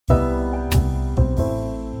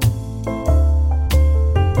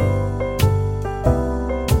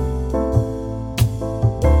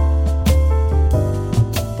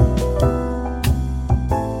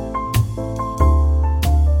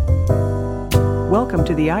Welcome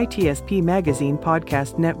to the ITSP Magazine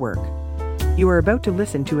Podcast Network. You are about to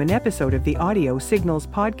listen to an episode of the Audio Signals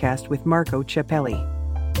podcast with Marco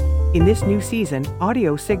Ciappelli. In this new season,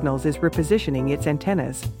 Audio Signals is repositioning its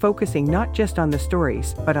antennas, focusing not just on the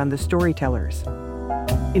stories, but on the storytellers.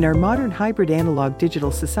 In our modern hybrid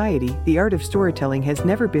analog-digital society, the art of storytelling has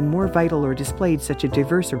never been more vital or displayed such a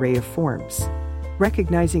diverse array of forms.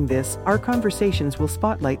 Recognizing this, our conversations will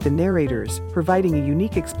spotlight the narrators, providing a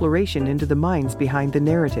unique exploration into the minds behind the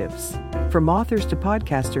narratives. From authors to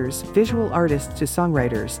podcasters, visual artists to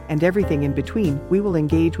songwriters, and everything in between, we will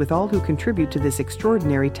engage with all who contribute to this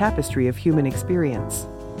extraordinary tapestry of human experience.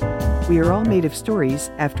 We are all made of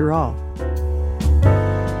stories, after all.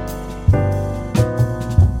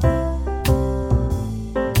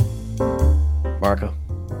 Marco.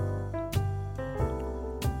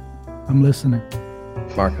 I'm listening.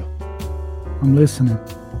 Marco. I'm listening.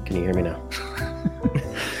 Can you hear me now?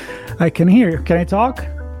 I can hear you. Can I talk?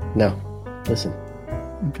 No. Listen.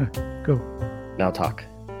 Okay, go. Now talk.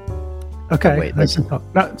 Okay. Oh, wait, listen.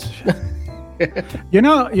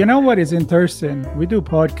 No, you know what is interesting? We do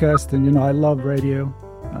podcasts, and I love radio.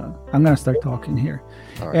 I'm gonna start talking here.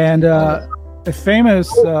 Right. And a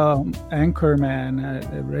famous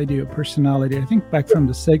anchorman, a radio personality, I think back from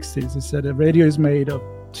the 60s, he said a radio is made of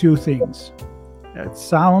two things. It's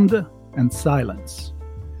sound and silence.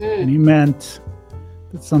 And he meant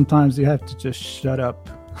that sometimes you have to just shut up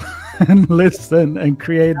and listen and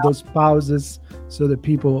create those pauses so that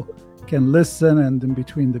people can listen and in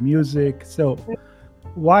between the music. So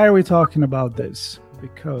why are we talking about this?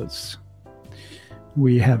 Because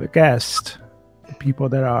we have a guest. The people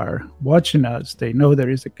that are watching us, they know there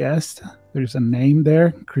is a guest. There's a name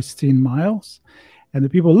there, Christine Miles. And the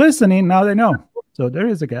people listening, now they know. So there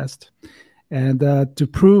is a guest. And to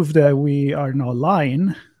prove that we are not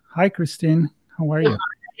lying, hi, Christine. How are you?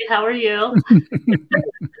 How are you?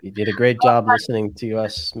 You did a great job listening to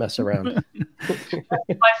us mess around. That's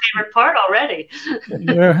my favorite part already.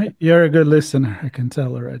 You're a good listener, I can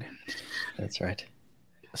tell already. That's right.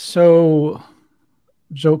 So,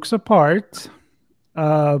 jokes apart,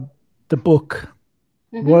 the book,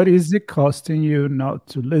 What is it costing you not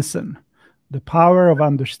to listen? The power of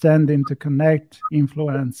understanding to connect,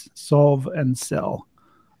 influence, solve, and sell.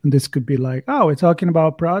 And this could be like, oh, we're talking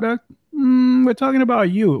about product? We're talking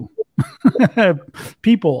about you,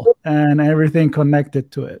 people, and everything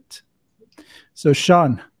connected to it. So,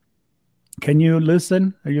 Sean, can you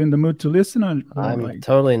listen? Are you in the mood to listen? I'm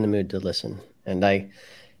totally in the mood to listen. And I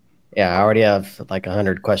already have like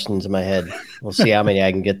 100 questions in my head. We'll see how many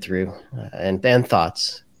I can get through and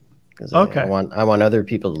thoughts. Okay. I want other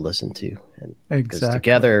people to listen to, and because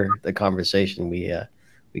together the conversation we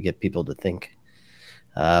get people to think.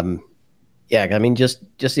 I mean, just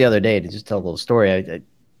the other day, to just tell a little story,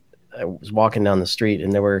 I was walking down the street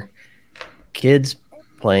and there were kids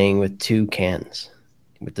playing with two cans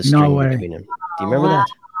with the string between them. Do you remember that?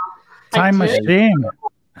 Time machine,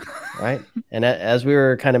 right? And as we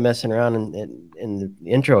were kind of messing around in the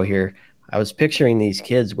intro here, I was picturing these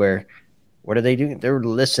kids where. What are they doing? They're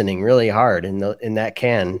listening really hard in that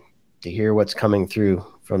can to hear what's coming through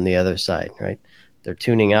from the other side, right? They're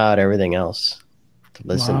tuning out everything else to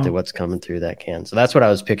listen to what's coming through that can. So that's what I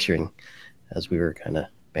was picturing as we were kind of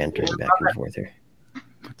bantering back and forth here.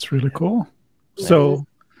 That's really cool. So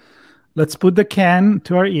let's put the can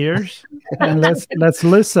to our ears and let's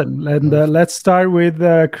listen. And let's start with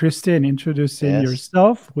Christine introducing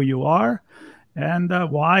yourself, who you are, and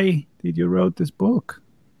why did you wrote this book?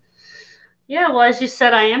 Yeah, well, as you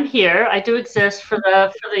said, I am here. I do exist for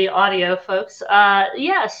the audio folks.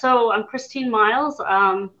 So I'm Christine Miles.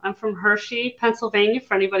 I'm from Hershey, Pennsylvania,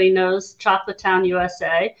 for anybody knows, Chocolate Town,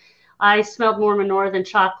 USA. I smelled more manure than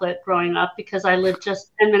chocolate growing up because I lived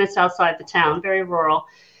just 10 minutes outside the town, very rural.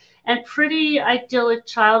 And pretty idyllic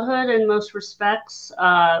childhood in most respects.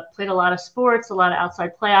 Played a lot of sports, a lot of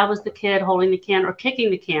outside play. I was the kid holding the can or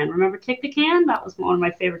kicking the can. Remember kick the can? That was one of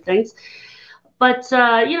my favorite things. But,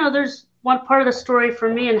 there's one part of the story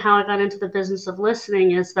for me and how I got into the business of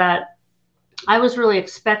listening is that I was really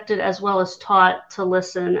expected as well as taught to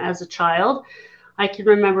listen as a child. I can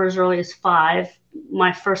remember as early as 5,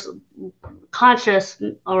 my first conscious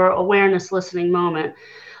or awareness listening moment,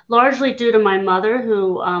 largely due to my mother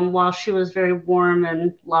who, while she was very warm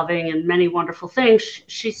and loving and many wonderful things,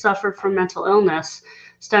 she suffered from mental illness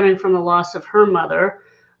stemming from the loss of her mother.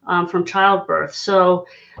 From childbirth. So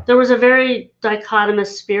there was a very dichotomous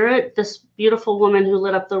spirit, this beautiful woman who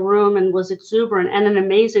lit up the room and was exuberant and an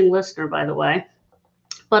amazing listener, by the way,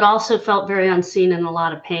 but also felt very unseen and a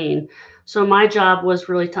lot of pain. So my job was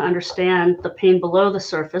really to understand the pain below the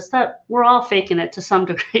surface, that we're all faking it to some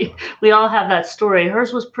degree. We all have that story.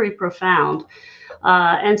 Hers was pretty profound.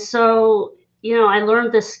 And so, I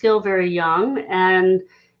learned this skill very young, and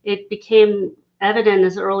it became evident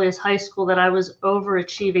as early as high school that I was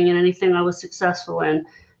overachieving in anything I was successful in,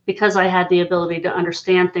 because I had the ability to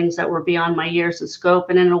understand things that were beyond my years and scope,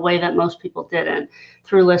 and in a way that most people didn't,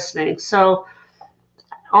 through listening. So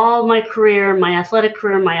all my career, my athletic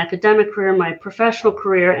career, my academic career, my professional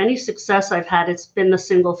career, any success I've had, it's been the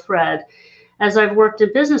single thread. As I've worked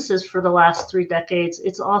in businesses for the last 3 decades,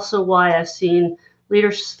 it's also why I've seen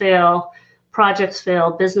leaders fail, projects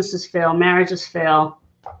fail, businesses fail, marriages fail,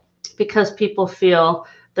 because people feel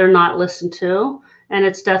they're not listened to, and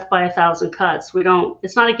it's death by 1,000 cuts.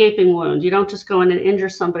 It's not a gaping wound. You don't just go in and injure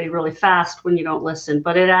somebody really fast when you don't listen,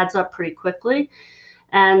 but it adds up pretty quickly.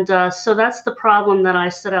 And so that's the problem that I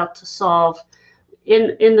set out to solve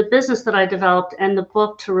in the business that I developed, and the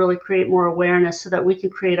book, to really create more awareness so that we can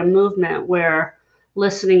create a movement where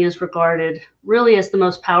listening is regarded really as the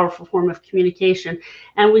most powerful form of communication.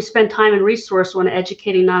 And we spend time and resource on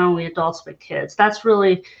educating not only adults but kids. That's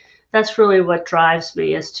really what drives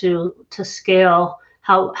me, is to scale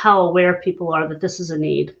how aware people are that this is a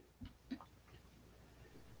need.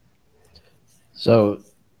 So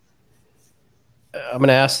I'm going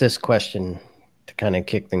to ask this question to kind of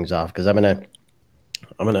kick things off, because I'm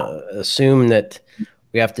going to assume that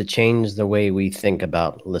we have to change the way we think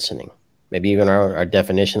about listening, maybe even our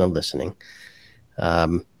definition of listening.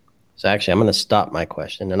 So actually, I'm going to stop my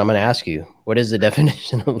question, and I'm going to ask you, what is the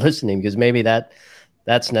definition of listening? Because maybe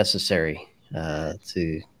that's necessary to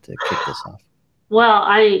kick this off. Well,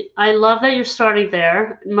 I love that you're starting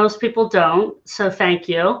there. Most people don't, so thank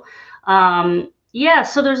you.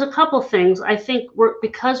 So there's a couple things. I think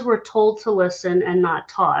because we're told to listen and not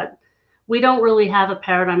taught, we don't really have a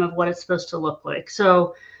paradigm of what it's supposed to look like.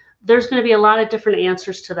 So there's going to be a lot of different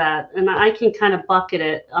answers to that, and I can kind of bucket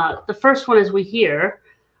it. The first one is we hear,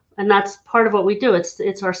 and that's part of what we do.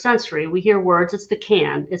 It's our sensory. We hear words. It's the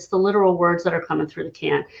can. It's the literal words that are coming through the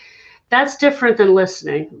can. That's different than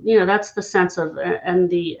listening. That's the sense of,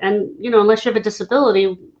 and unless you have a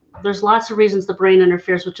disability, there's lots of reasons the brain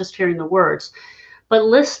interferes with just hearing the words. But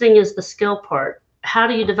listening is the skill part. How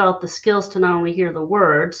do you develop the skills to not only hear the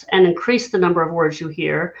words and increase the number of words you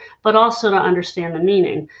hear, but also to understand the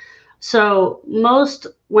meaning? So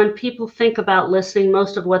when people think about listening,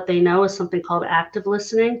 most of what they know is something called active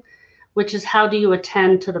listening, which is how do you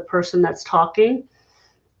attend to the person that's talking?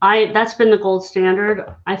 That's been the gold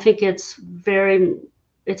standard. I think it's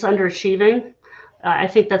underachieving. I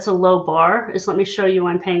think that's a low bar, is let me show you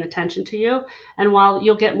I'm paying attention to you. And while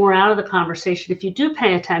you'll get more out of the conversation if you do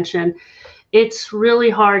pay attention, it's really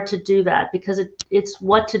hard to do that, because it's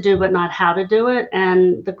what to do but not how to do it.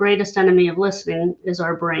 And the greatest enemy of listening is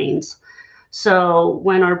our brains. So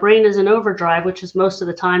when our brain is in overdrive, which is most of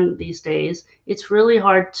the time these days, it's really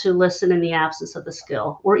hard to listen in the absence of the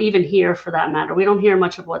skill, or even hear for that matter. We don't hear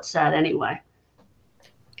much of what's said anyway.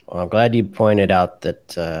 Well, I'm glad you pointed out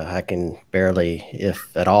that I can barely,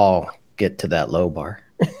 if at all, get to that low bar,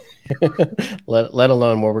 let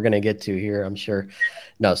alone what we're going to get to here, I'm sure.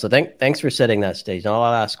 No, so thanks for setting that stage. Now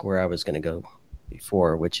I'll ask where I was going to go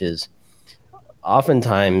before, which is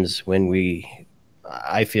oftentimes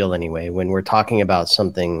I feel anyway, when we're talking about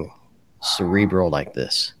something cerebral like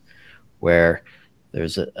this, where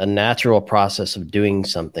there's a natural process of doing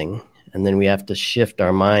something, and then we have to shift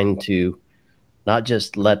our mind to not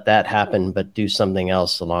just let that happen, but do something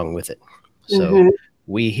else along with it. So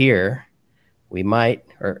we might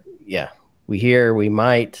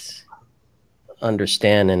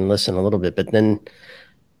understand and listen a little bit, but then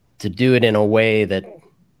to do it in a way that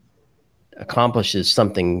accomplishes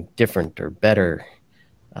something different or better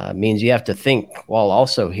means you have to think while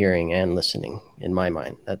also hearing and listening, in my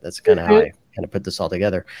mind. That's kind of how I kind of put this all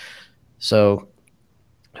together. So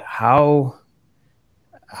how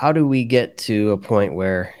do we get to a point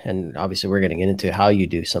where, and obviously we're going to get into how you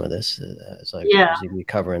do some of this as we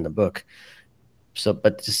cover in the book. So,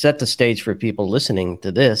 but to set the stage for people listening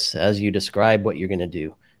to this, as you describe what you're going to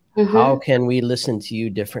do, how can we listen to you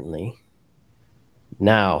differently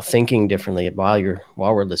now, thinking differently while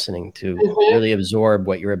we're listening to really absorb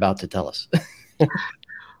what you're about to tell us?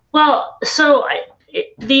 Well, so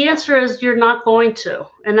the answer is you're not going to,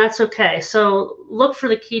 and that's okay. So look for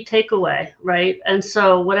the key takeaway, right? And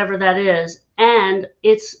so whatever that is, and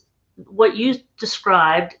it's what you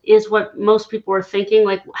described is what most people are thinking,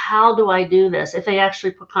 like, how do I do this? If they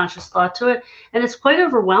actually put conscious thought to it, and it's quite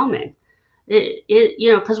overwhelming.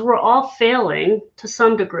 Because we're all failing to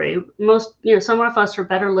some degree. Some of us are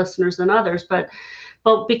better listeners than others, but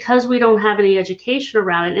But because we don't have any education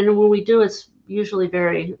around it, and when we do, it's usually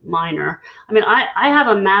very minor. I mean, I have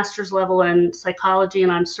a master's level in psychology,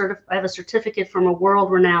 and I have a certificate from a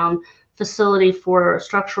world-renowned facility for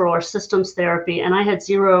structural or systems therapy, and I had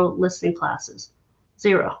 0 listening classes.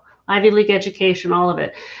 0. Ivy League education, all of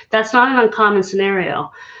it. That's not an uncommon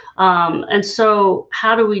scenario. And so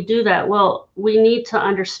how do we do that? Well, we need to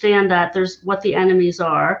understand that there's what the enemies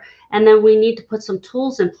are, and then we need to put some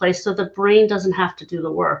tools in place so the brain doesn't have to do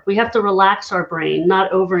the work. We have to relax our brain,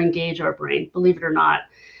 not over-engage our brain, believe it or not.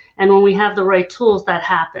 And when we have the right tools, that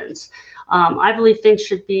happens. I believe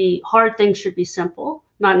hard things should be simple,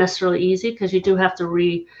 not necessarily easy, because you have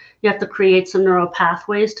to create some neural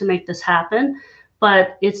pathways to make this happen,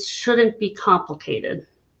 but it shouldn't be complicated,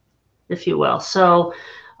 if you will. So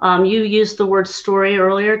you used the word story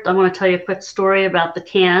earlier. I want to tell you a quick story about the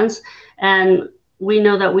cans. And we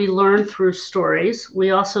know that we learn through stories.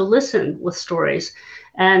 We also listen with stories.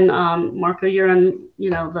 And Marco, you're in,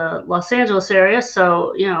 the Los Angeles area.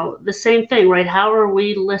 So, the same thing, right? How are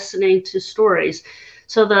we listening to stories?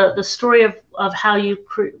 So the story of how you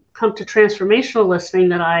come to transformational listening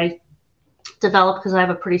that I developed, because I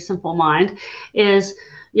have a pretty simple mind, is,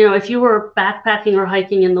 if you were backpacking or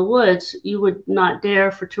hiking in the woods, you would not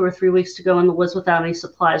dare for 2 or 3 weeks to go in the woods without any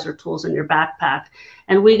supplies or tools in your backpack.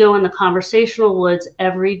 And we go in the conversational woods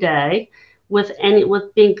every day with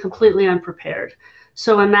being completely unprepared.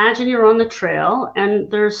 So imagine you're on the trail, and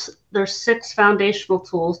there's 6 foundational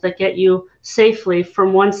tools that get you safely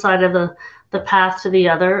from one side of the path to the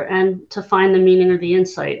other and to find the meaning or the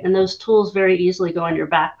insight. And those tools very easily go in your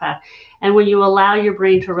backpack. And when you allow your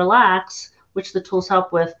brain to relax, which the tools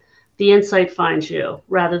help with, the insight finds you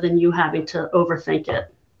rather than you having to overthink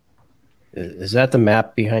it. Is that the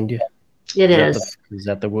map behind you? It is. Is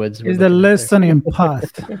that the woods? Is the listening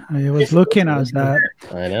path? I was looking at that.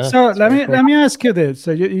 I know. So let me ask you this.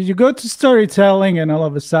 So you go to storytelling, and all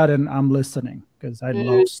of a sudden I'm listening because I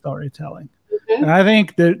love storytelling. Mm-hmm. And I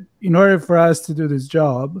think that in order for us to do this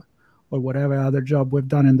job, or whatever other job we've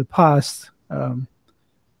done in the past,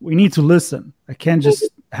 we need to listen. I can't just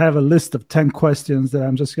have a list of 10 questions that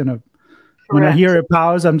I'm just going to, when I hear a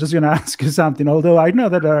pause, I'm just going to ask you something. Although I know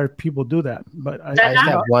that there are people do that, but I just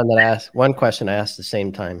have one question I ask the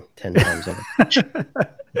same time 10 times over.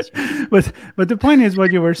 But the point is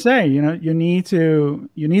what you were saying, you need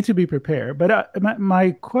to be prepared. But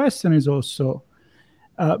my question is also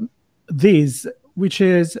which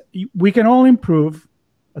is we can all improve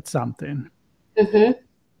at something. Mm-hmm.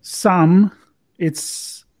 Some,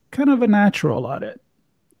 it's kind of a natural at it.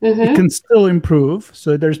 Mm-hmm. It can still improve.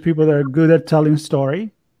 So there's people that are good at telling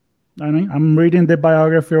story. I'm reading the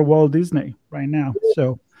biography of Walt Disney right now.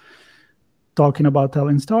 So talking about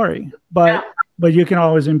telling story, but you can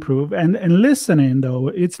always improve. And listening, though,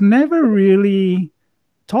 it's never really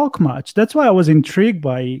talk much. That's why I was intrigued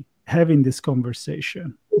by having this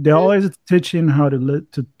conversation. They're always teaching how to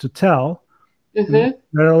tell, not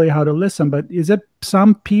really how to listen. But is it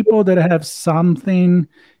some people that have something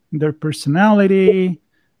in their personality,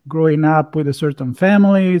 growing up with a certain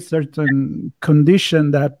family, certain condition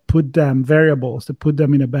that put them variables, that put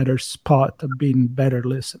them in a better spot of being better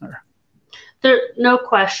listener? There, no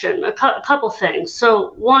question. A couple things.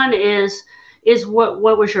 So one is what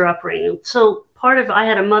was your upbringing? So I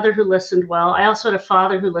had a mother who listened well. I also had a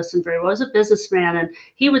father who listened very well. He was a businessman, and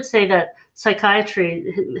he would say that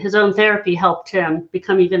psychiatry, his own therapy, helped him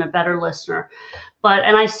become even a better listener.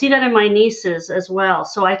 And I see that in my nieces as well.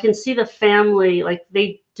 So I can see the family, like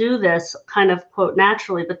they do this kind of quote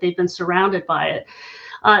naturally, but they've been surrounded by it.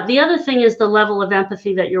 The other thing is the level of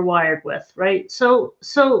empathy that you're wired with, right? So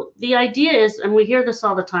the idea is, and we hear this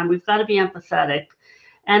all the time, we've got to be empathetic.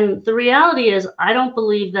 And the reality is, I don't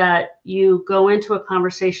believe that you go into a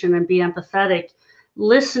conversation and be empathetic.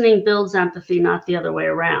 Listening builds empathy, not the other way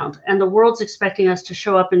around. And the world's expecting us to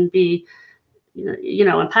show up and be,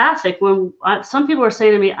 empathic. When some people are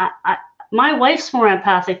saying to me, my wife's more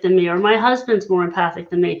empathic than me, or my husband's more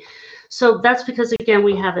empathic than me. So that's because, again,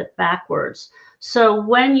 we have it backwards. So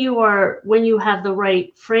when you have the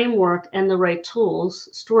right framework and the right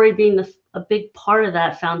tools, story being a big part of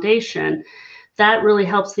that foundation, that really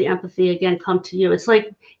helps the empathy again come to you. It's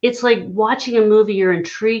like watching a movie you're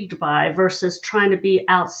intrigued by versus trying to be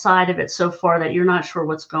outside of it so far that you're not sure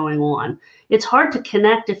what's going on. It's hard to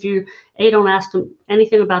connect if you don't ask them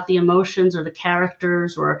anything about the emotions or the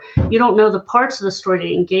characters, or you don't know the parts of the story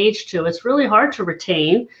to engage to. It's really hard to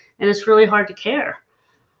retain, and it's really hard to care,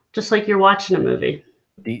 just like you're watching a movie.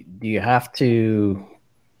 Do you have to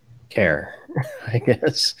care? I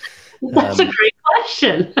guess that's a great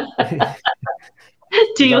question.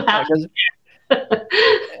 Do you have to?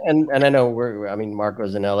 And I know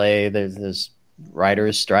Marco's in LA. There's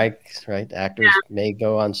writers' strikes, right? Actors may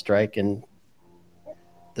go on strike, and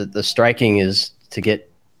the striking is to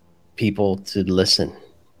get people to listen,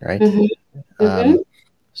 right?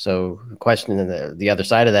 So the question, the other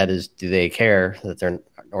side of that is, do they care that they're,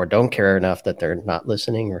 or don't care enough that they're not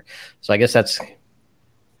listening? Or so I guess that's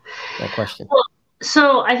my question. Well,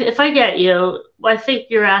 so if I get you, I think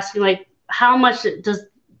you're asking, like, how much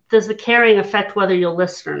does the caring affect whether you'll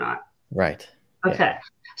listen or not? Right. Okay. Yeah.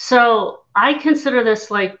 So I consider this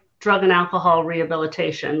like drug and alcohol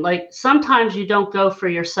rehabilitation. Like, sometimes you don't go for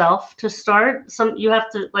yourself to start. You have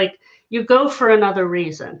to, like, you go for another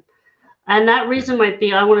reason. And that reason might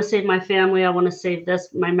be, I want to save my family, I want to save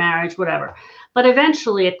this, my marriage, whatever. But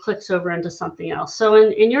eventually it clicks over into something else. So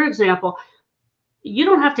in your example, you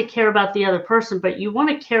don't have to care about the other person, but you want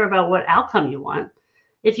to care about what outcome you want.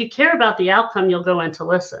 If you care about the outcome, you'll go in to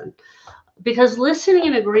listen. Because listening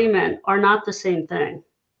and agreement are not the same thing.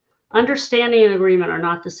 Understanding and agreement are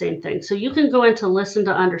not the same thing. So you can go in to listen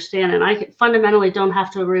to understand, and I fundamentally don't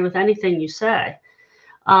have to agree with anything you say.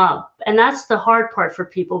 And that's the hard part for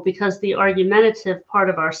people, because the argumentative part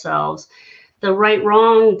of ourselves, the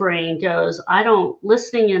right-wrong brain goes,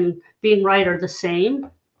 listening and being right are the same,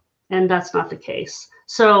 and that's not the case.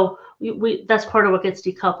 So that's part of what gets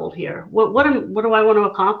decoupled here. What do I want to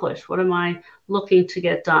accomplish? What am I looking to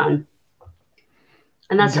get done?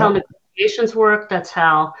 And that's how negotiations work. That's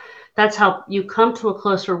how you come to a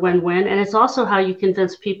closer win-win. And it's also how you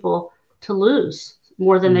convince people to lose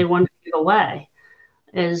more than they want to give away,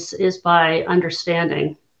 is by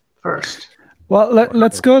understanding first. Well,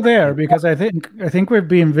 let's go there, because I think we've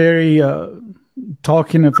been very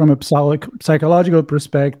talking from a psychological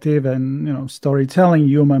perspective, and storytelling,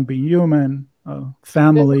 human being human,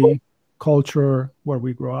 family, culture, where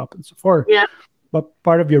we grow up, and so forth. Yeah. But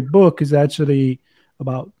part of your book is actually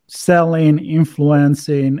about selling,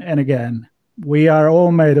 influencing, and again, we are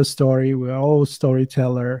all made of story. We are all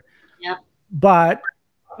storyteller. Yeah. But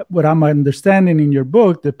what I'm understanding in your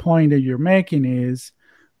book, the point that you're making is,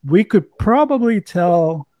 we could probably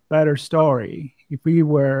tell better story if we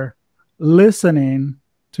were listening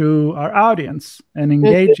to our audience and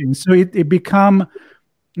engaging. So it become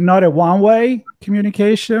not a one-way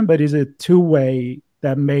communication, but is a two-way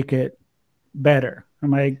that make it better.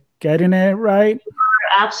 Am I getting it right?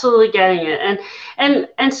 You're absolutely getting it.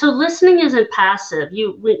 And so listening isn't passive.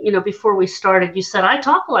 Before we started, you said I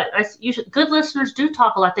talk a lot. Good listeners do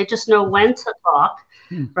talk a lot. They just know when to talk,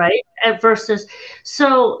 right? Versus,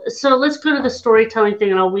 so let's go to the storytelling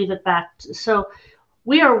thing, and I'll weave it back. So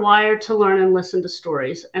we are wired to learn and listen to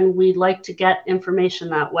stories, and we like to get information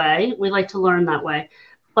that way. We like to learn that way.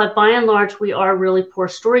 But by and large, we are really poor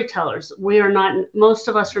storytellers. Most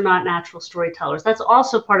of us are not natural storytellers. That's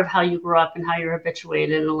also part of how you grew up and how you're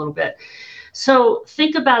habituated in a little bit. So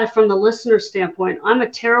think about it from the listener's standpoint. I'm a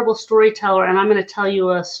terrible storyteller, and I'm going to tell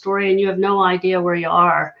you a story, and you have no idea where you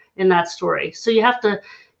are in that story. So you have to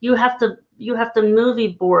movie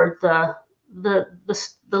board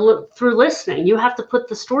through listening. You have to put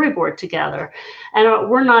the storyboard together, and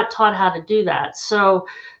we're not taught how to do that. So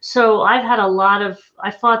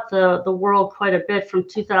I fought the world quite a bit from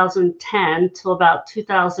 2010 till about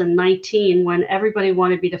 2019, when everybody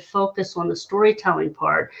wanted me to focus on the storytelling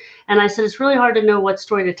part. And I said, it's really hard to know what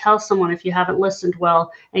story to tell someone if you haven't listened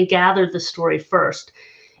well and gathered the story first.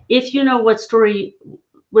 If you know what story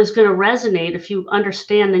was going to resonate, if you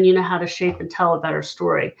understand, then you know how to shape and tell a better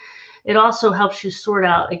story. It also helps you sort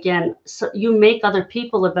out, again, so you make other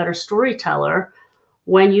people a better storyteller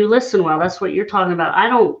when you listen well. That's what you're talking about. I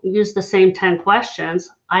don't use the same 10 questions.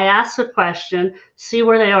 I ask a question, see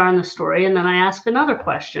where they are in the story, and then I ask another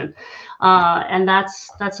question. And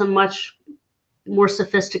that's a much more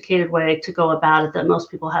sophisticated way to go about it that most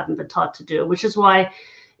people haven't been taught to do, which is why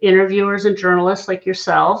interviewers and journalists like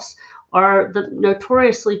yourselves are the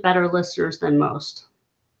notoriously better listeners than most,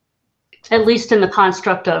 at least in the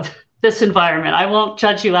construct of this environment. I won't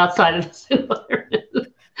judge you outside of this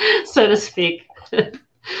environment, so to speak.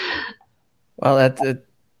 Well,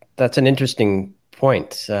 that's an interesting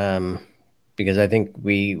point, because I think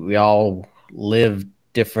we all live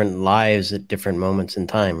different lives at different moments in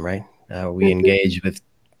time, right? We engage with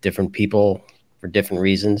different people for different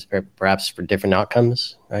reasons, perhaps for different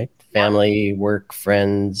outcomes, right? Family, work,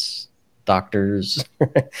 friends, doctors,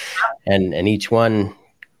 and each one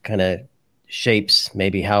kind of shapes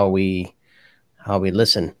maybe how we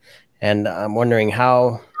listen. And I'm wondering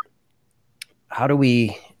how do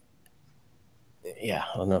we, I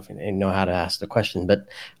don't know if I know how to ask the question, but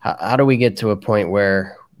how do we get to a point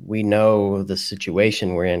where we know the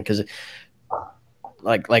situation we're in? Because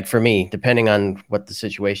like for me, depending on what the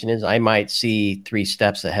situation is, I might see 3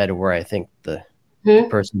 steps ahead of where I think the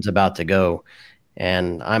person's about to go,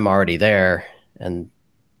 and I'm already there, and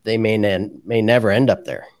they may never end up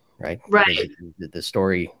there, right? Right. Because the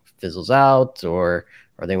story fizzles out, or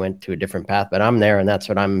they went to a different path, but I'm there, and that's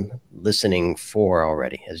what I'm listening for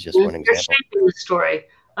already, as just one example. You're shaping the story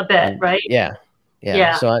a bit, right? Yeah.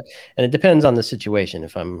 So, and it depends on the situation.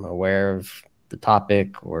 If I'm aware of the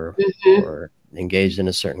topic or engaged in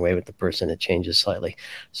a certain way with the person, it changes slightly.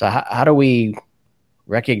 So how do we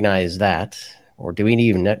recognize that, or do we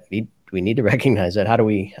need to recognize that? How do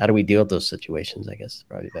we deal with those situations? I guess is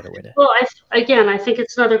probably a better way to. Well, I think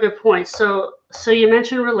it's another good point. So you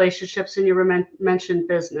mentioned relationships, and you mentioned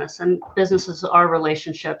business, and businesses are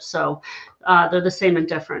relationships, so they're the same and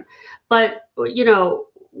different. But the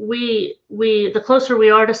closer we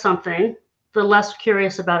are to something, the less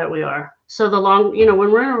curious about it we are. So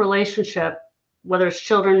when we're in a relationship, whether it's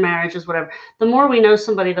children, marriages, whatever, the more we know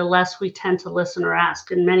somebody, the less we tend to listen or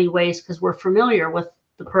ask in many ways, because we're familiar with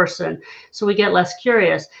the person. So we get less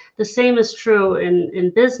curious. The same is true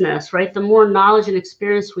in business, right? The more knowledge and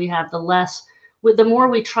experience we have, the more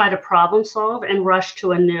we try to problem solve and rush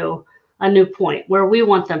to a new point where we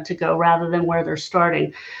want them to go rather than where they're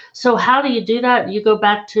starting. So how do you do that? You go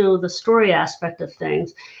back to the story aspect of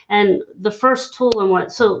things. And the first tool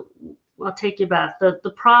I'll take you back.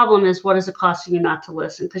 The problem is, what is it costing you not to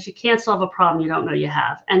listen? Because you can't solve a problem you don't know you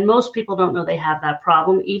have. And most people don't know they have that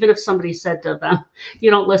problem, even if somebody said to them,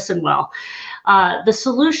 you don't listen well. The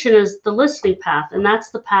solution is the listening path, and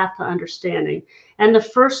that's the path to understanding. And the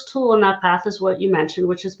first tool in that path is what you mentioned,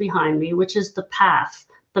 which is behind me, which is the path,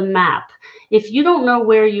 the map. If you don't know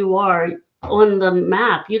where you are on the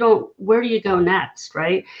map, where do you go next,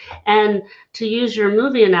 right? And to use your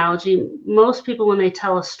movie analogy, most people, when they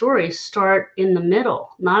tell a story, start in the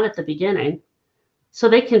middle, not at the beginning. So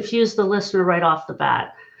they confuse the listener right off the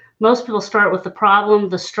bat. Most people start with the problem,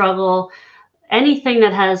 the struggle, anything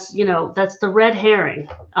that has, that's the red herring.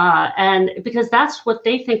 And because that's what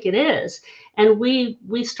they think it is. And we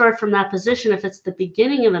start from that position if it's the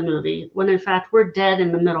beginning of the movie, when in fact we're dead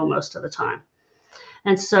in the middle most of the time.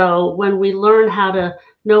 And so when we learn how to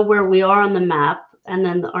know where we are on the map, and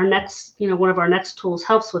then our next, one of our next tools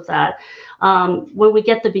helps with that. When we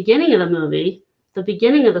get the beginning of the movie, the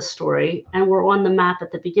beginning of the story, and we're on the map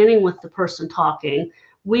at the beginning with the person talking,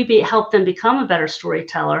 we help them become a better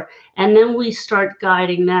storyteller. And then we start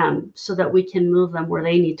guiding them so that we can move them where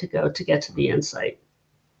they need to go to get to the insight.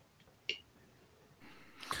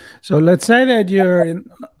 So let's say that you're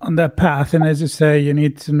on that path, and as you say, you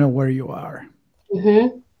need to know where you are.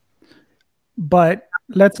 Mm-hmm. But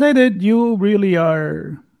let's say that you really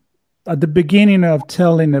are at the beginning of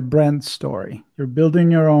telling a brand story. You're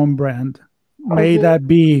building your own brand. May that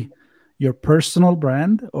be your personal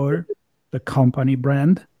brand or the company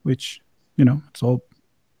brand, which, it's all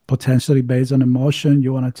potentially based on emotion.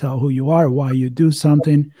 You want to tell who you are, why you do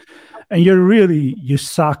something, and you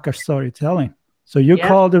suck at storytelling. So you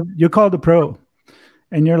call the pro,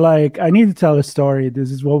 and you're like, I need to tell a story.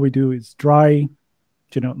 This is what we do. It's dry.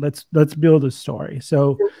 Let's build a story.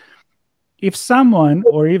 So if someone,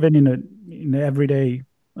 or even in an everyday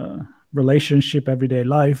relationship, everyday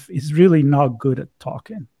life, is really not good at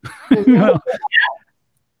talking,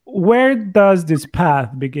 where does this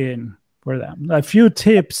path begin for them? A few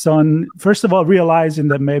tips on, first of all, realizing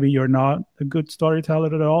that maybe you're not a good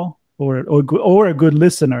storyteller at all, or a good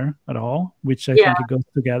listener at all, which I think it goes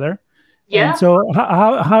together. Yeah. And so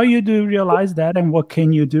how you do realize that, and what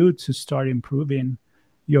can you do to start improving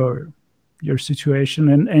your situation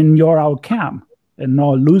and your outcome and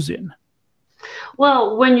not losing?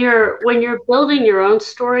 Well, when you're building your own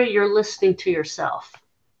story, you're listening to yourself.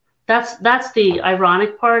 That's the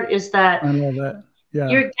ironic part, is that I love that. Yeah.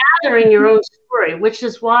 You're gathering your own story, which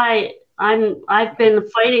is why I've been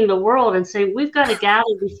fighting the world and saying we've got to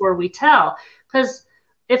gather before we tell. Because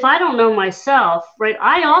if I don't know myself, right,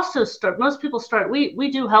 I also start. Most people start. We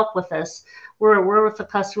do help with this. We're with a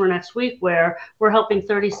customer next week where we're helping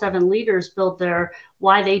 37 leaders build their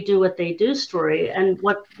why they do what they do story, and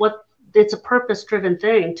what it's a purpose-driven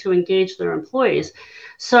thing to engage their employees.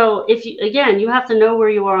 So you have to know where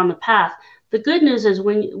you are on the path. The good news is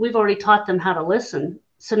we've already taught them how to listen.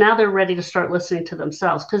 So now they're ready to start listening to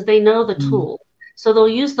themselves because they know the tool. So they'll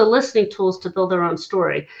use the listening tools to build their own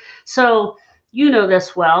story. So you know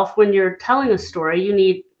this well. When you're telling a story, you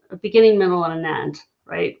need a beginning, middle, and an end,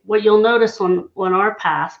 right? What you'll notice on our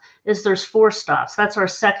path is there's 4 stops. That's our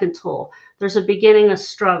second tool. There's a beginning, a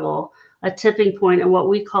struggle, a tipping point, and what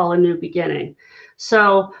we call a new beginning.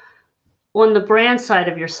 So on the brand side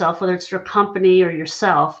of yourself, whether it's your company or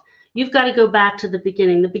yourself, you've got to go back to the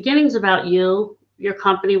beginning. The beginning's about you, your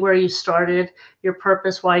company, where you started, your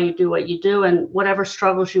purpose, why you do what you do, and whatever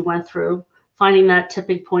struggles you went through, finding that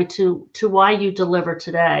tipping point to why you deliver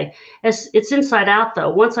today. It's inside out,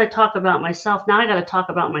 though. Once I talk about myself, now I got to talk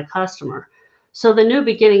about my customer. So the new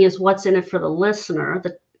beginning is what's in it for the listener,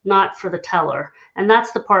 not for the teller. And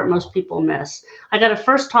that's the part most people miss. I got to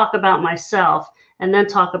first talk about myself and then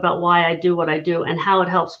talk about why I do what I do and how it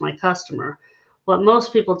helps my customer. What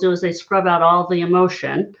most people do is they scrub out all the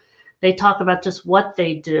emotion. They talk about just what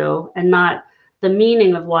they do and not the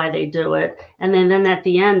meaning of why they do it. And then at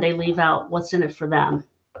the end, they leave out what's in it for them,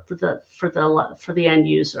 for the end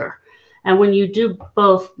user. And when you do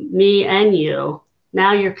both me and you,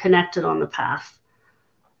 now you're connected on the path.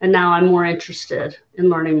 And now I'm more interested in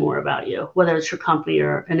learning more about you, whether it's your company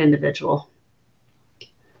or an individual.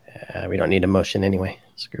 We don't need emotion anyway.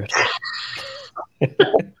 Screw it.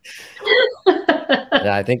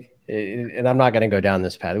 Yeah, I think, and I'm not going to go down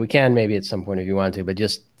this path. We can maybe at some point if you want to, but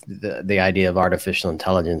just the idea of artificial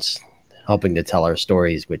intelligence helping to tell our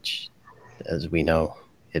stories, which, as we know,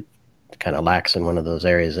 it kind of lacks in one of those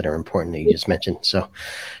areas that are important that you just mentioned. So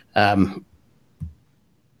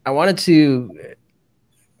I wanted to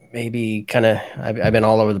maybe kind of, I've been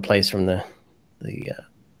all over the place from the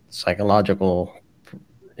psychological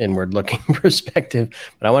inward looking perspective,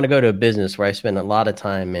 but I want to go to a business where I spend a lot of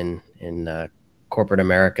time in corporate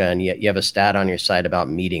America, and yet you have a stat on your site about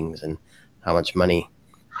meetings and how much money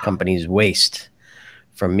companies waste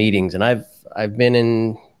from meetings. And I've been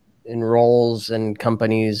in roles and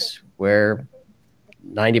companies where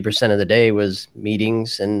 90% of the day was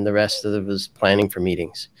meetings and the rest of it was planning for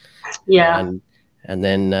meetings. Yeah. And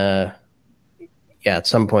then at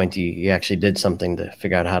some point you actually did something to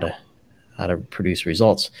figure out how to produce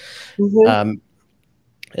results. Mm-hmm.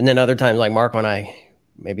 And then other times, like Marco and I,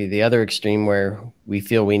 maybe the other extreme where we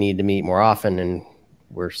feel we need to meet more often and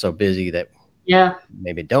we're so busy that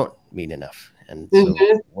maybe don't meet enough. And so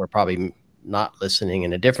we're probably not listening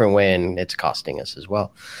in a different way, and it's costing us as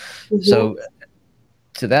well. Mm-hmm. So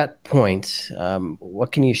to that point,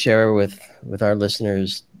 what can you share with our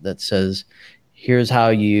listeners that says, here's how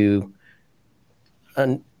you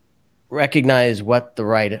recognize what the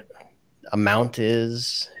right amount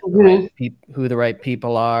is, who the right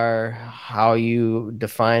people are, how you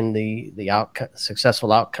define the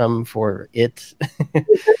successful outcome for it.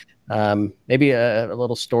 Maybe a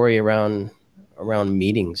little story around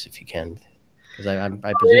meetings, if you can, because I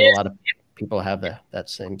presume a lot of people have that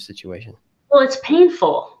same situation. Well, it's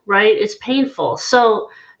painful, right? It's painful. So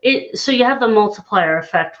you have the multiplier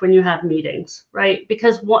effect when you have meetings, right?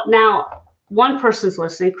 Because now one person's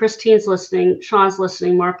listening, Christine's listening, Sean's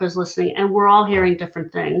listening, Marco's listening, and we're all hearing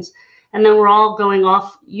different things. And then we're all going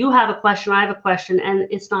off. You have a question, I have a question, and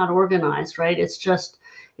it's not organized, right? It's just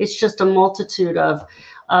a multitude of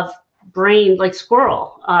brain, like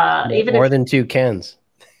squirrel. Even more than two cans.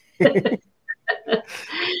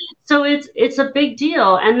 So it's a big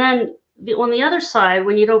deal. And then on the other side,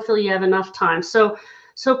 when you don't feel you have enough time. So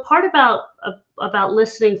part about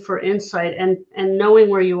listening for insight and knowing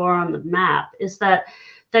where you are on the map is that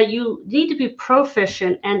you need to be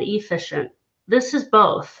proficient and efficient. This is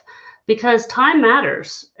both, because time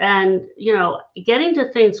matters. And, getting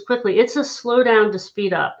to things quickly, it's a slow down to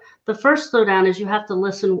speed up. The first slowdown is you have to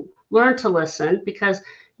learn to listen, because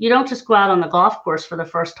you don't just go out on the golf course for the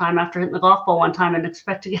first time after hitting the golf ball one time and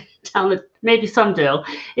expect to get down. Maybe some do.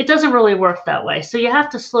 It doesn't really work that way. So you have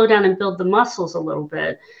to slow down and build the muscles a little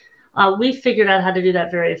bit. We figured out how to do that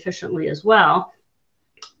very efficiently as well.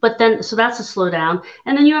 But then, so that's a slowdown.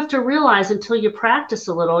 And then you have to realize, until you practice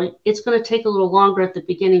a little, it's going to take a little longer at the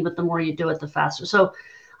beginning, but the more you do it, the faster. So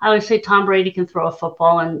I always say Tom Brady can throw a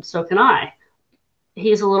football, and so can I.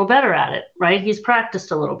 He's a little better at it, right? He's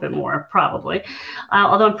practiced a little bit more, probably,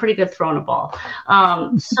 although I'm pretty good throwing a ball.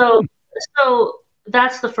 So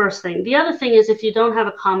that's the first thing. The other thing is, if you don't have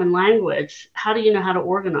a common language, how do you know how to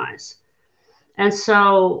organize? And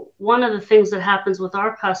so one of the things that happens with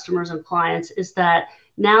our customers and clients is that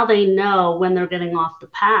now they know when they're getting off the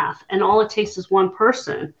path, and all it takes is one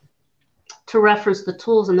person to reference the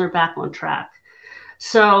tools and they're back on track.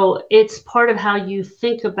 So it's part of how you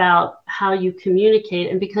think about how you communicate.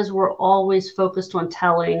 And because we're always focused on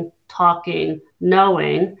telling, talking,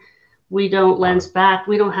 knowing, we don't lens back.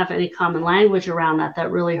 We don't have any common language around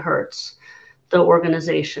that really hurts the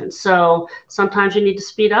organization. So sometimes you need to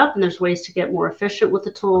speed up, and there's ways to get more efficient with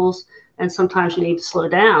the tools. And sometimes you need to slow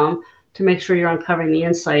down to make sure you're uncovering the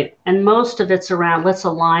insight. And most of it's around, let's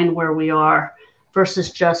align where we are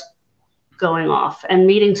versus just going off. And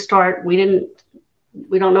meetings start, we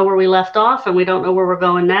don't know where we left off, and we don't know where we're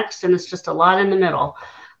going next. And it's just a lot in the middle.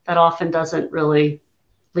 that often doesn't really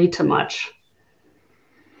lead to much.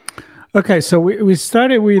 Okay, so we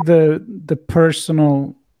started with the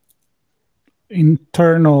personal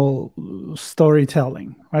internal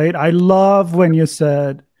storytelling, right? I love when you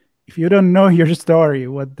said, if you don't know your story,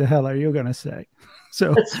 what the hell are you going to say?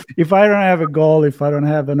 So if I don't have a goal, if I don't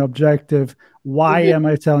have an objective, why am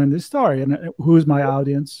I telling this story? And who's my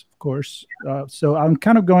audience, of course? So I'm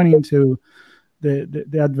kind of going into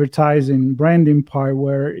the advertising branding part,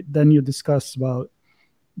 where then you discuss about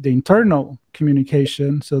the internal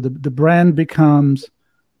communication. So the brand becomes,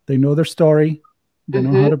 they know their story, they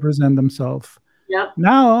know how to present themselves. Yep.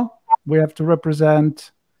 Now we have to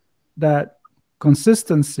represent that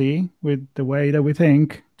consistency with the way that we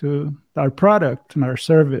think to our product and our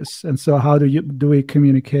service. And so how do we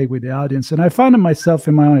communicate with the audience? And I found in myself,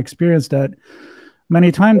 in my own experience, that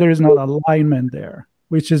many times there is not alignment there,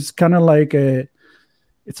 which is kind of like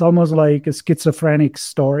it's almost like a schizophrenic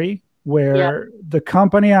story where the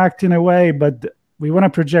company act in a way, but we want to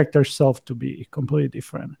project ourselves to be completely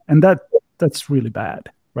different. And that's really bad,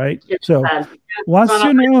 right? It's so bad. once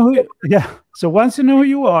you know once you know who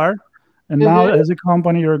you are, and now as a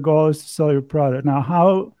company, your goal is to sell your product. Now,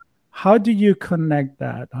 how do you connect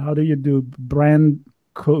that? How do you do brand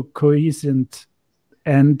cohesion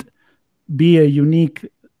and be a unique,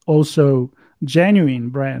 also genuine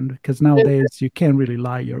brand? Because nowadays you can't really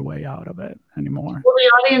lie your way out of it anymore. Well,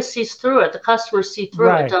 the audience sees through it. The customers see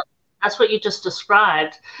through it. That's what you just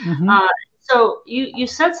described. So you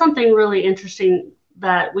said something really interesting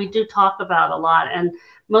that we do talk about a lot, and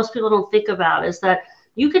most people don't think about, is that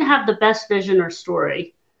you can have the best vision or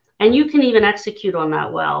story, and you can even execute on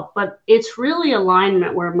that well, but it's really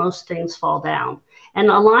alignment where most things fall down. And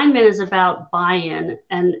alignment is about buy-in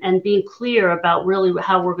and being clear about really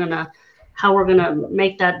how we're gonna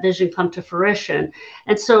make that vision come to fruition.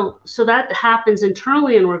 And so that happens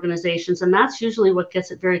internally in organizations, and that's usually what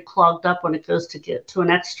gets it very clogged up when it goes to get to an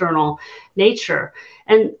external nature.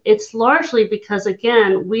 And it's largely because,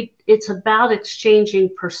 again, it's about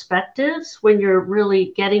exchanging perspectives when you're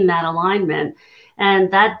really getting that alignment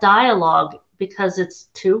and that dialogue, because it's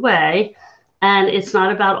two-way and it's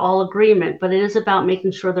not about all agreement, but it is about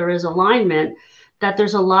making sure there is alignment, that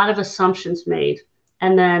there's a lot of assumptions made.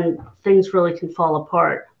 And then things really can fall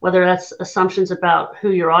apart, whether that's assumptions about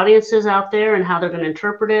who your audience is out there and how they're going to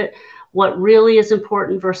interpret it, what really is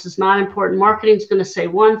important versus not important. Marketing's going to say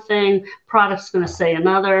one thing, product's going to say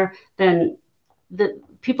another. Then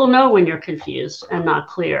people know when you're confused and not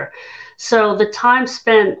clear. So the time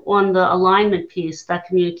spent on the alignment piece, that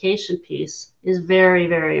communication piece, is very,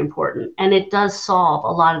 very important. And it does solve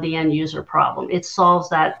a lot of the end user problem. It solves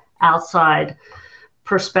that outside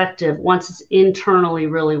perspective once it's internally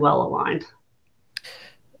really well aligned.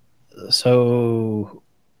 So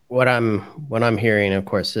what I'm hearing, of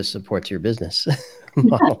course, this supports your business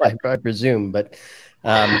model, I presume, but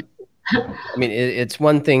I mean, it's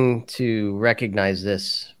one thing to recognize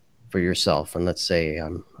this for yourself, and let's say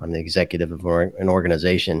I'm the executive of an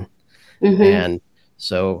organization, and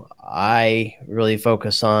so I really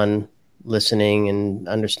focus on listening and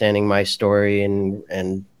understanding my story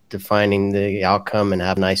and defining the outcome and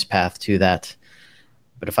have a nice path to that.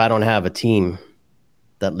 But if I don't have a team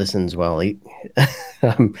that listens well,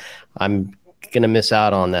 I'm going to miss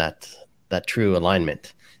out on that true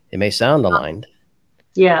alignment. It may sound aligned,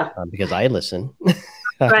 because I listen.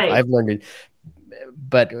 Right. I've learned it,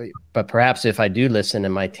 but perhaps if I do listen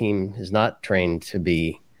and my team is not trained to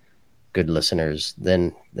be good listeners,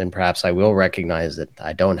 then perhaps I will recognize that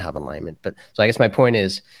I don't have alignment. But so I guess my point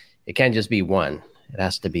is, it can't just be one. It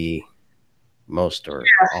has to be most or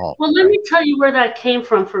all. Well, let me tell you where that came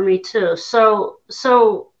from for me too. So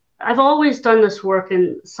I've always done this work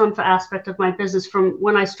in some aspect of my business from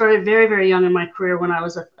when I started very, very young in my career, when I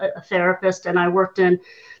was a therapist, and I worked in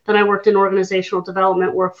organizational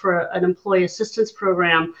development work for an employee assistance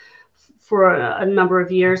program for a number of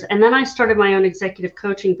years. And then I started my own executive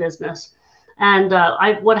coaching business. And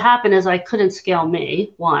what happened is I couldn't scale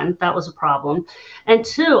me. One, that was a problem. And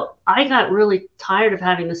two, I got really tired of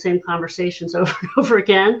having the same conversations over and over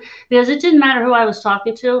again, because it didn't matter who I was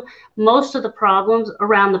talking to. Most of the problems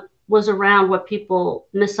was around what people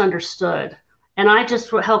misunderstood. And I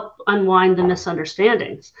just helped unwind the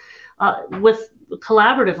misunderstandings with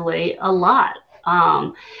collaboratively a lot.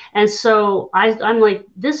 And so I'm like,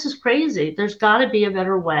 this is crazy. There's got to be a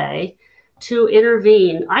better way to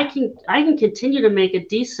intervene. I can continue to make a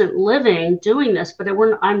decent living doing this, but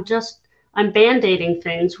I'm band-aiding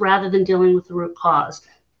things rather than dealing with the root cause.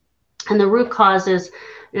 And the root cause is,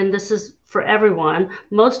 and this is for everyone,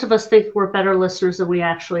 most of us think we're better listeners than we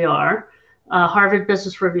actually are. Harvard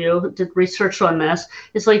Business Review did research on this.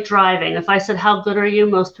 It's like driving. If I said, how good are you?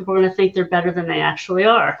 Most people are going to think they're better than they actually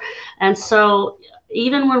are. And so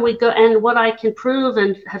even when we go, and what I can prove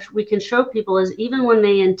and we can show people is even when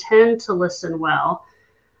they intend to listen well,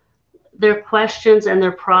 their questions and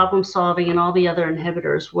their problem solving and all the other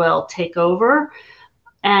inhibitors will take over,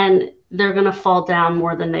 and they're going to fall down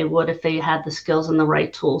more than they would if they had the skills and the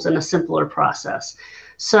right tools and a simpler process.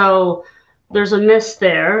 So there's a miss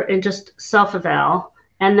there in just self-eval.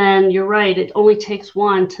 And then you're right, it only takes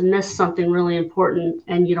one to miss something really important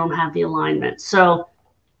and you don't have the alignment. So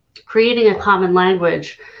creating a common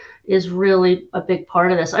language is really a big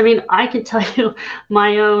part of this. I mean, I can tell you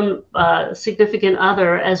my own significant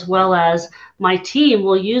other, as well as my team,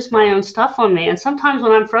 will use my own stuff on me. And sometimes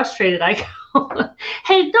when I'm frustrated, I go,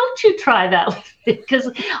 hey, don't you try that with me,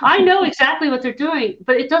 because I know exactly what they're doing,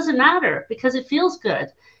 but it doesn't matter because it feels good.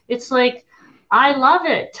 It's like, I love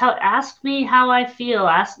it. Ask me how I feel.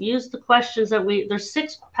 Use the questions there's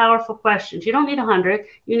 6 powerful questions. You don't need 100.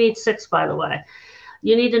 You need 6, by the way.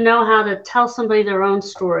 You need to know how to tell somebody their own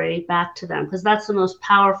story back to them, because that's the most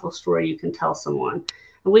powerful story you can tell someone.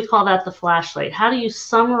 And we call that the flashlight. How do you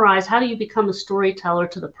summarize? How do you become a storyteller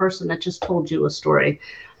to the person that just told you a story?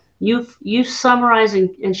 You summarize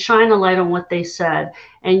and shine a light on what they said,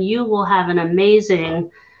 and you will have an amazing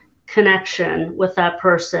connection with that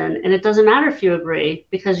person. And it doesn't matter if you agree,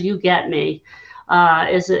 because you get me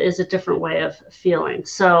is a different way of feeling.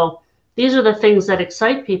 So these are the things that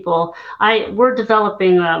excite people. We're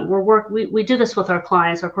developing, we do this with our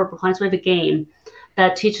clients, our corporate clients. We have a game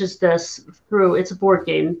that teaches this through, it's a board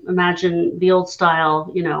game. Imagine the old style,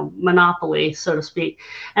 Monopoly, so to speak.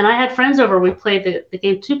 And I had friends over, we played the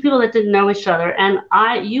game, 2 people that didn't know each other. And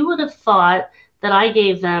you would have thought that I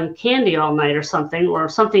gave them candy all night or something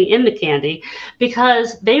in the candy,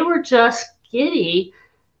 because they were just giddy.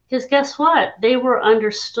 Because guess what? They were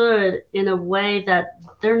understood in a way that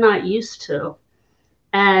they're not used to.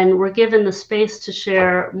 And were given the space to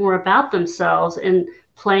share more about themselves in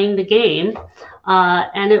playing the game.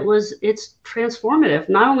 And it's transformative,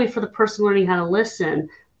 not only for the person learning how to listen,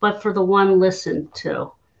 but for the one listened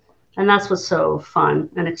to. And that's what's so fun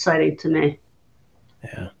and exciting to me.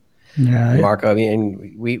 Yeah, Marco, I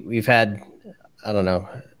mean, we've had, I don't know,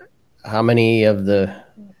 how many of the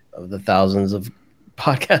thousands of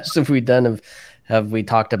podcasts have we done? Have we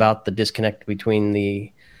talked about the disconnect between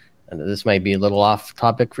and this might be a little off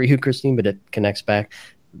topic for you, Christine, but it connects back,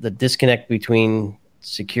 the disconnect between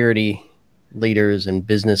security leaders and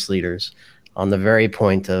business leaders on the very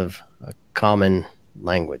point of a common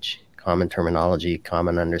language, common terminology,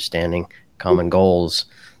 common understanding, common goals.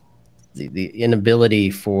 The inability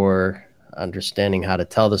for understanding how to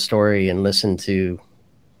tell the story and listen to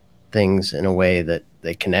things in a way that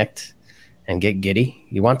they connect and get giddy.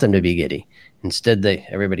 You want them to be giddy. Instead,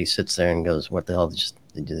 everybody sits there and goes, what the hell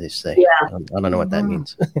did they say? Yeah. I don't know what that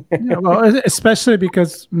means. Yeah, well, especially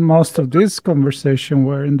because most of this conversation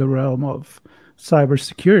were in the realm of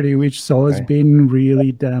cybersecurity, which has always been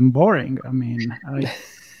really damn boring. I mean,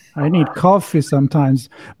 I need coffee sometimes,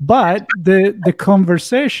 but the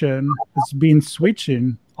conversation has been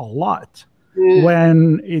switching a lot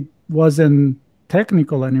when it wasn't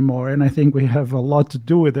technical anymore. And I think we have a lot to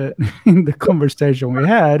do with it in the conversation we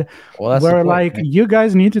had, where like, you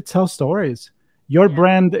guys need to tell stories. Your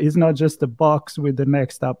brand is not just a box with the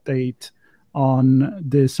next update on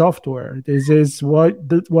the software. This is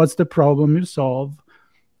what's the problem you solve,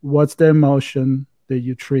 what's the emotion that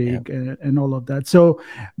you trigger, and all of that. So,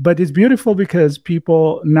 but it's beautiful because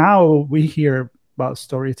people now, we hear about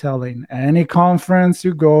storytelling. Any conference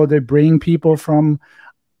you go, they bring people from,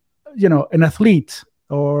 an athlete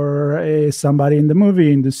or somebody in the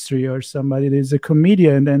movie industry or somebody that is a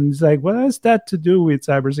comedian, and it's like, what has that to do with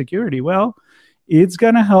cybersecurity? Well, it's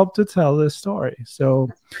going to help to tell the story. So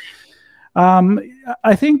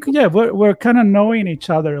I think, we're kind of knowing each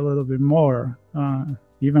other a little bit more,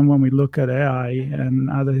 even when we look at AI and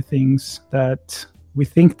other things that we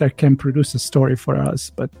think that can produce a story for us,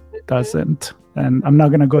 but doesn't. And I'm not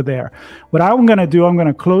going to go there. What I'm going to do, I'm going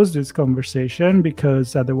to close this conversation,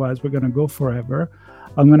 because otherwise we're going to go forever.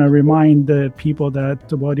 I'm going to remind the people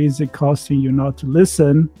that What Is It Costing You Not to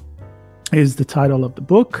Listen is the title of the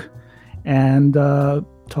book. And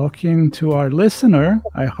talking to our listener,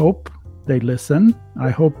 I hope they listen. I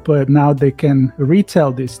hope now they can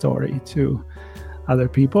retell this story to other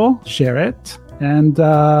people, share it. And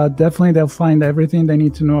definitely they'll find everything they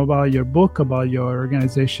need to know about your book, about your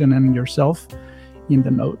organization and yourself in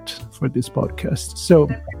the note for this podcast. So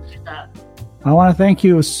I want to thank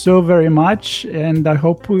you so very much. And I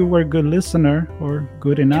hope we were a good listener, or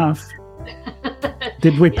good enough.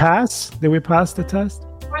 Did we pass? Did we pass the test?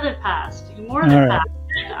 More than passed. You more than passed.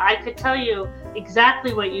 I could tell you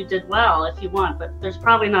exactly what you did well if you want, but there's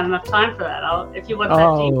probably not enough time for that. If you want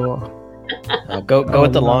that deep. Go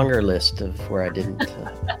with the longer list of where I didn't.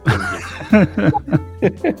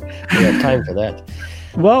 We have time for that.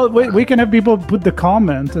 Well, we can have people put the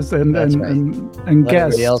comments and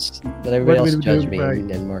guess. Let everybody else judge me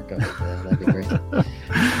and Marco. That'd be great.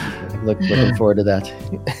 Looking forward to that.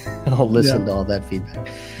 I'll listen to all that feedback.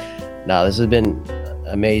 No, this has been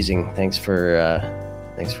amazing. Thanks for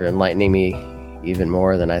enlightening me even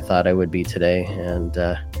more than I thought I would be today. And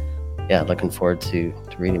looking forward to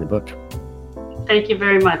reading the book. Thank you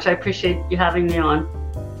very much. I appreciate you having me on.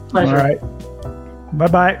 Pleasure. All right.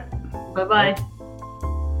 Bye-bye. Bye-bye.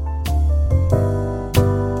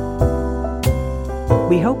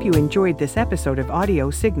 We hope you enjoyed this episode of Audio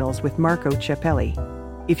Signals with Marco Ciappelli.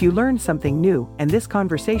 If you learned something new and this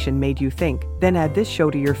conversation made you think, then add this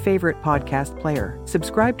show to your favorite podcast player,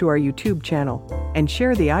 subscribe to our YouTube channel, and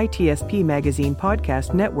share the ITSP Magazine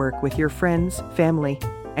Podcast Network with your friends, family,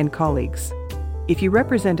 and colleagues. If you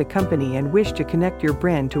represent a company and wish to connect your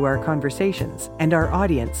brand to our conversations and our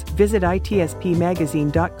audience, visit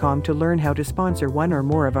itspmagazine.com to learn how to sponsor one or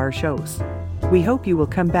more of our shows. We hope you will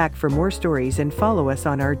come back for more stories and follow us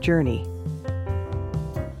on our journey.